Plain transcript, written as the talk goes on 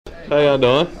How y'all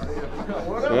doing?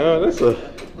 What up? Yeah, that's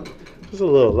a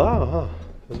little loud, huh?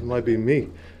 This might be me.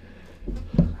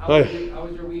 How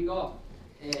was your week off?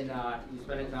 And you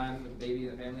spending time with the baby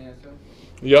and the family, I assume?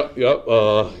 Yep.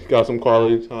 Got some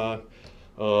quality time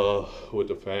with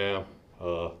the fam.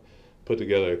 Put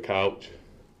together a couch.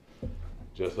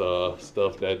 Just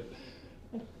stuff that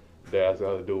dads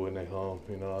got to do when they home.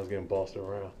 You know, I was getting bossed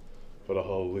around for the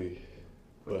whole week.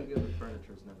 Putting together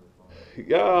furniture is never fun.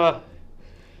 Yeah,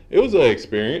 it was an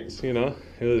experience. You know,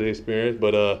 it was an experience.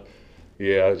 But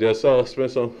yeah, just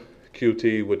spent some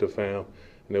QT with the fam,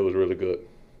 and it was really good.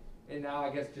 And now,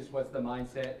 I guess, just what's the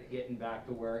mindset getting back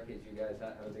to work as you guys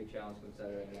have a big challenge with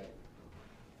Saturday night?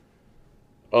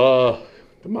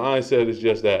 The mindset is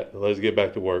just that. Let's get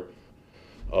back to work.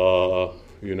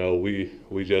 You know, we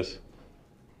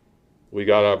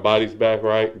got our bodies back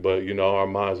right, but you know, our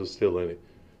minds are still in it.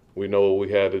 We know what we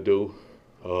had to do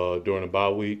during the bye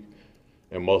week,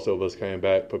 and most of us came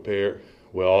back prepared.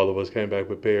 Well, all of us came back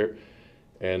prepared,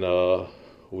 and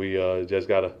we just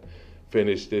gotta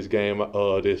finish this game,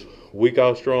 this week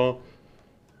out strong,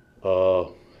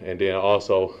 and then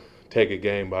also take it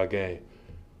game by game.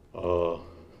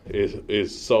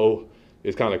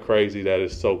 It's kind of crazy that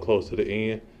it's so close to the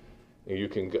end, and you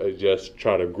can just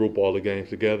try to group all the games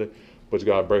together, but you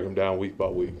gotta break them down week by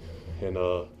week, and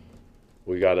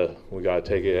we gotta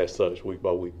take it as such week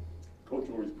by week. Coach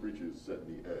always preaches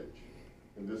setting the edge.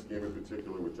 In this game in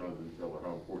particular with Jonathan Taylor,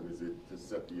 how important is it to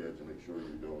set the edge and make sure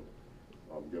you don't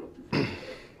get up too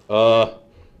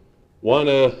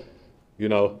far? You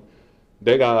know,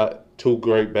 they got two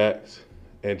great backs,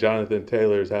 and Jonathan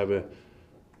Taylor is having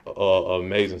an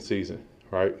amazing season,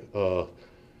 right?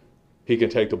 He can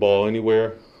take the ball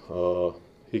anywhere.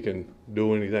 He can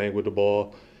do anything with the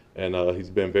ball, and he's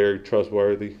been very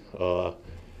trustworthy.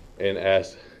 And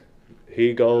as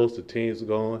he goes, the team's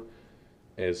going,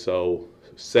 and so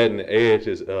setting the edge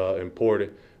is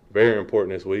important, very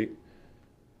important this week.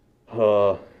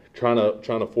 Trying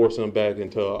to force them back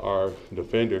into our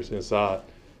defenders inside,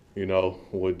 you know,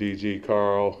 with DG,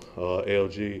 Carl,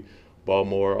 LG,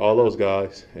 Baltimore, all those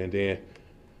guys, and then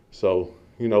so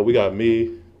you know we got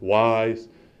me, Wise,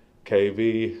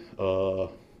 KV,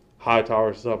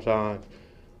 Hightower sometimes,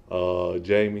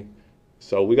 Jamie.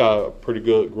 So we got a pretty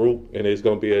good group, and it's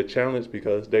going to be a challenge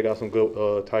because they got some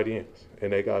good tight ends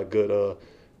and they got good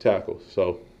tackles.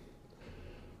 So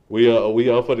we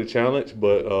up for the challenge,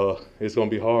 but it's going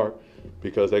to be hard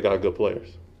because they got good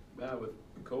players. With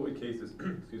COVID cases,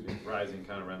 excuse me, rising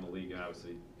kind of around the league and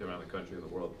obviously around the country and the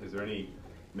world, is there any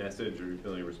message or you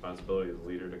feeling a responsibility as a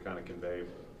leader to kind of convey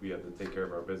we have to take care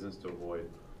of our business to avoid,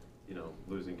 you know,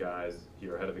 losing guys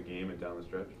here ahead of a game and down the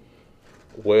stretch?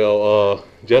 Well,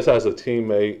 just as a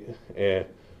teammate and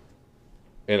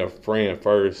a friend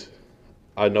first,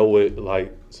 I know what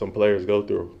like some players go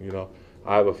through. You know,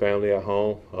 I have a family at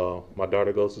home. My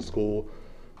daughter goes to school.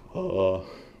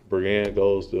 Brienne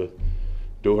goes to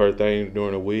do her thing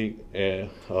during the week, and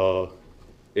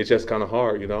it's just kind of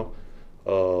hard. You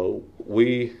know,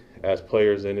 we as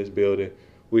players in this building,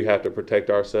 we have to protect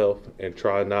ourselves and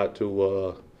try not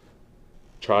to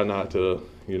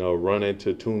you know run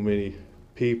into too many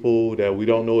people that we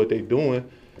don't know what they're doing,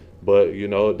 but you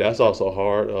know that's also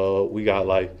hard.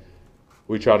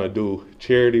 We trying to do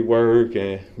charity work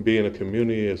and be in the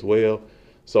community as well,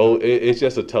 so it's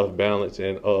just a tough balance.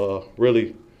 And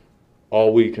really,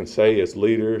 all we can say as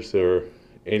leaders or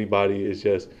anybody is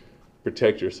just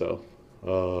protect yourself.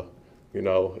 You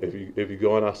know, if you're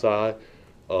going outside,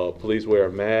 please wear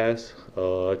a mask.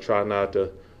 Try not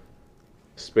to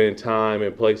spend time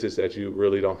in places that you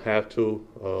really don't have to,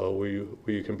 where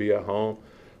you can be at home.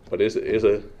 But it's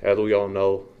as we all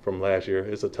know from last year,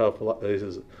 this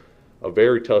is a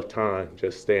very tough time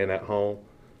just staying at home.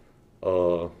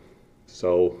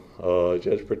 So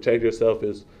just protect yourself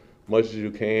as much as you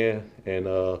can, and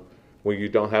when you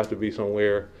don't have to be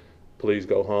somewhere, please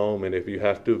go home. And if you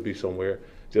have to be somewhere,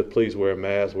 just please wear a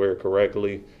mask, wear it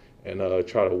correctly, and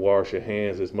try to wash your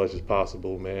hands as much as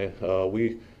possible, man.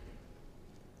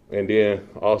 And then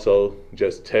also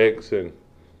just text and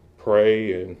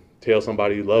pray and tell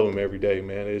somebody you love them every day,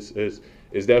 man. It's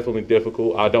definitely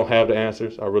difficult. I don't have the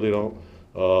answers. I really don't.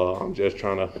 I'm just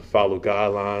trying to follow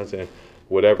guidelines, and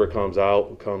whatever comes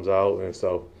out. And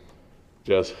so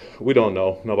we don't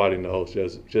know. Nobody knows.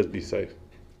 Just be safe.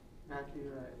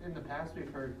 Matthew, in the past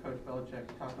we've heard Coach Belichick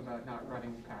talk about not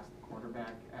running past the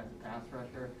quarterback as a pass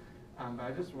rusher. But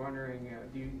I'm just wondering,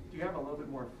 do you have a little bit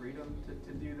more freedom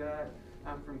to do that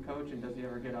from Coach, and does he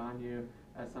ever get on you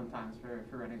sometimes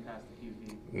for running past the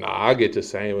QB? Nah, I get the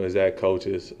same as that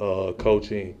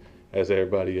coaching as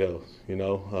everybody else, you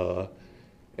know.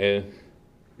 And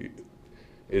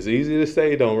it's easy to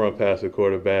say don't run past the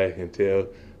quarterback until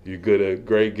you get a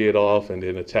great get off and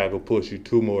then a tackle push you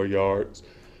 2 more yards.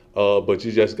 But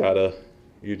you just gotta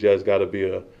be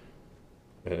a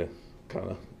kind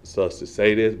of sucks to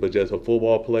say this, but just a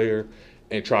football player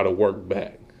and try to work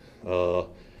back.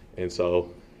 And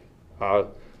so I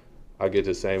get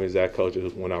the same exact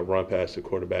coaches when I run past the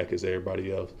quarterback as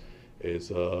everybody else.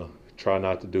 Is try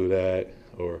not to do that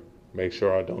or make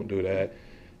sure I don't do that.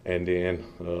 And then,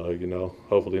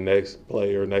 hopefully next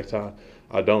play or next time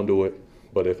I don't do it.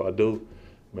 But if I do,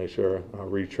 make sure I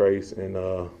retrace and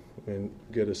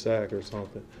get a sack or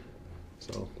something.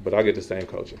 So, but I get the same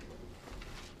coaching.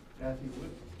 Matthew,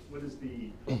 what is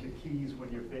the keys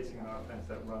when you're facing an offense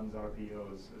that runs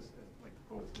RPOs like the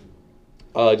Colts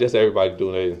do? Just everybody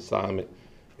doing their assignment.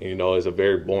 And, it's a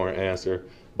very boring answer.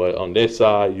 But on this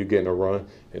side, you're getting a run,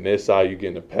 and this side, you're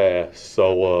getting a pass.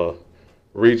 So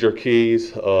read your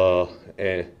keys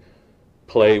and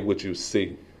play what you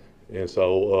see. And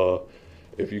so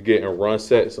if you're getting run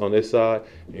sets on this side,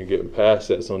 and you're getting pass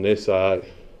sets on this side,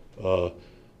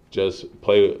 just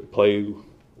play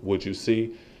what you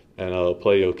see and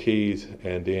play your keys.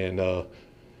 And then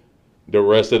the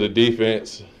rest of the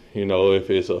defense, if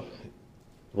it's a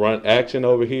run action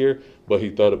over here, but he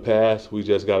throw the pass, we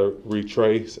just got to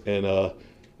retrace and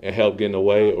help get in the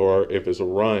way. Or if it's a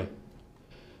run,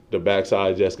 the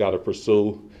backside just got to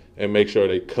pursue and make sure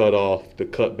they cut off the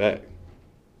cut back.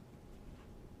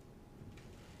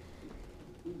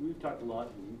 We've talked a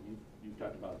lot, and you've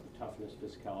talked about the toughness,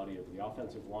 physicality of the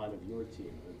offensive line of your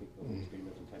team. I think the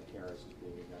statement to Ted Karras as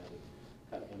being a guy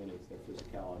that kind of emanates that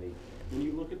physicality. When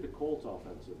you look at the Colts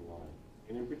offensive line,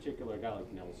 and in particular a guy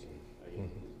like Nelson, who's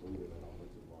the leader of that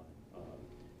offensive line,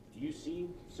 do you see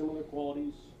similar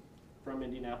qualities from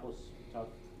Indianapolis, tough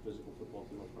physical football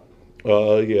team up front?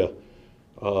 Yeah.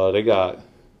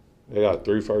 They got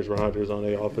 3 first-rounders on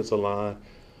their offensive line.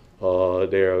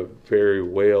 They're a very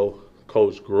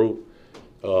well-coached group,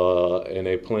 and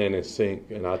they playing in sync.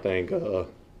 And I think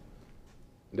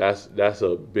that's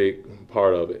a big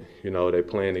part of it. They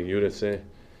playing in unison,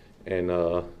 and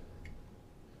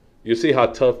you see how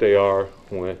tough they are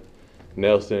when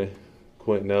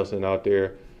Quentin Nelson out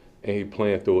there, and he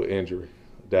playing through an injury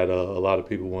that a lot of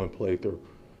people wouldn't play through.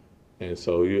 And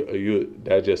so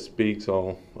that just speaks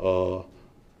on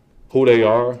who they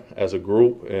are as a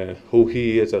group and who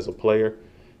he is as a player.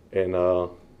 And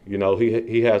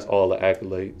he has all the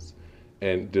accolades,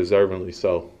 and deservingly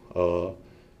so.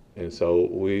 And so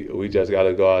we just got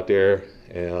to go out there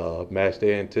and match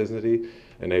their intensity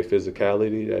and their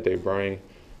physicality that they bring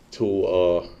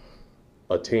to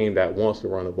a team that wants to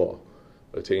run the ball,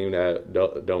 a team that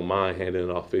don't mind handing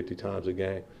it off 50 times a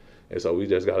game. And so we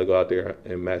just got to go out there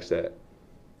and match that.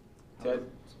 Ted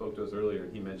spoke to us earlier.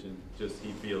 He mentioned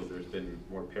he feels there's been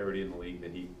more parity in the league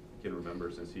than he can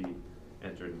remember since he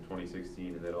entered in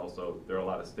 2016, and that also there are a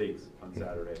lot of stakes on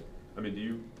Saturday. I mean, do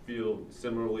you feel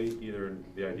similarly, either in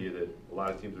the idea that a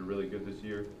lot of teams are really good this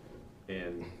year,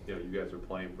 and you guys are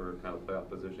playing for kind of playoff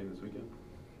positioning this weekend?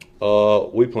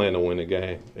 We plan to win the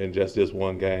game, and just this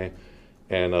one game,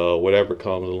 and whatever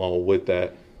comes along with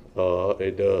that,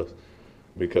 it does.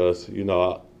 Because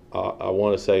I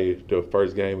want to say the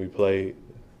first game we played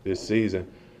this season,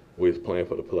 we was playing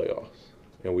for the playoffs,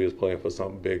 and we was playing for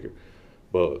something bigger,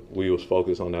 but we was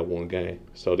focused on that one game.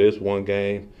 So this one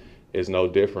game is no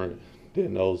different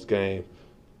than those games,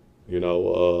 in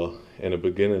the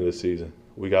beginning of the season.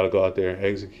 We got to go out there and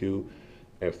execute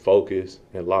and focus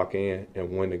and lock in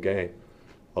and win the game.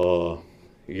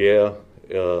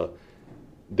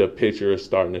 The picture is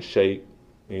starting to shape.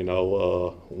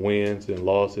 Wins and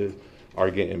losses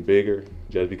are getting bigger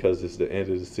just because it's the end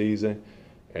of the season,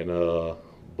 and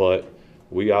but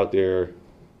we out there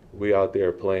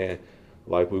playing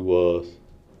like we was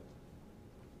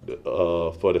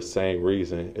for the same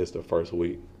reason. It's the first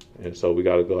week, and so we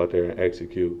got to go out there and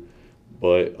execute.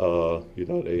 But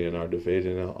they in our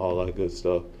division and all that good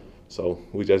stuff, so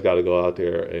we just got to go out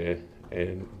there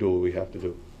and do what we have to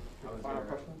do. Final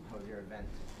question? How was your event?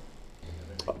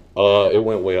 It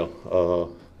went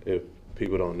well. If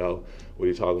people don't know what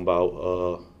you're talking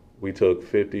about, we took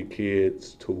 50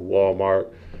 kids to Walmart,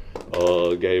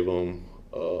 gave them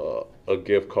a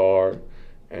gift card,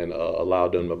 and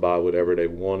allowed them to buy whatever they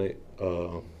wanted.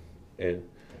 And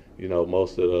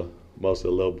most of the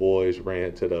little boys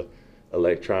ran to the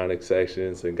electronic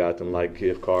sections and got them like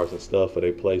gift cards and stuff for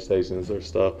their PlayStations or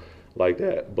stuff like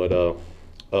that. But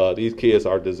these kids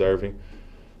are deserving,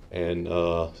 and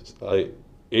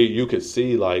you could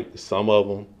see like some of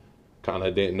them kind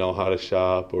of didn't know how to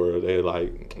shop, or they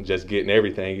like just getting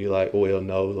everything. You're like, well,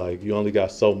 no, like you only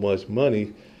got so much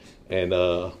money, And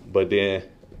but then,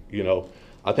 you know,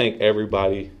 I think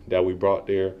everybody that we brought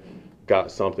there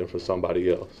got something for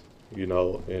somebody else, you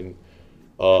know. And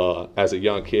as a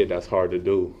young kid, that's hard to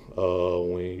do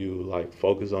when you like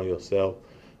focus on yourself.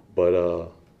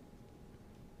 But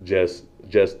just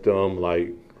them like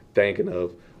thinking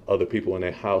of other people in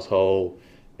their household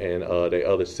and their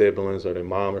other siblings or their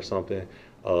mom or something,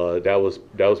 that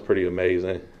was pretty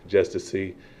amazing just to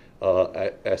see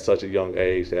at such a young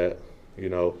age that, you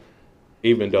know,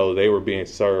 even though they were being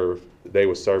served, they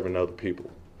were serving other people.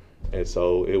 And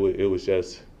so it was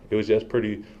just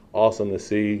pretty awesome to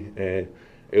see, and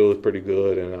it was pretty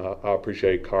good. And I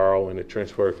appreciate Carl and the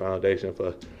Trenchford Foundation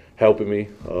for helping me,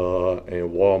 and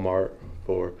Walmart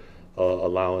for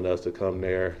allowing us to come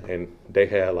there. And they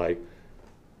had like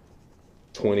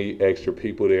 20 extra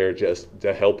people there just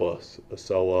to help us.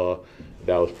 So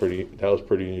that was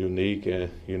pretty unique, and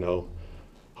you know,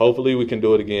 hopefully we can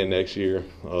do it again next year.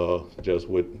 Just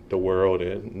with the world,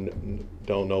 and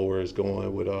don't know where it's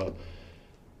going with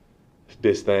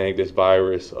this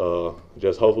virus.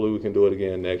 Just hopefully we can do it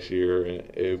again next year, and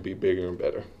it would be bigger and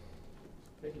better.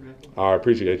 Thank you, Matthew. I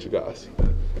appreciate you guys.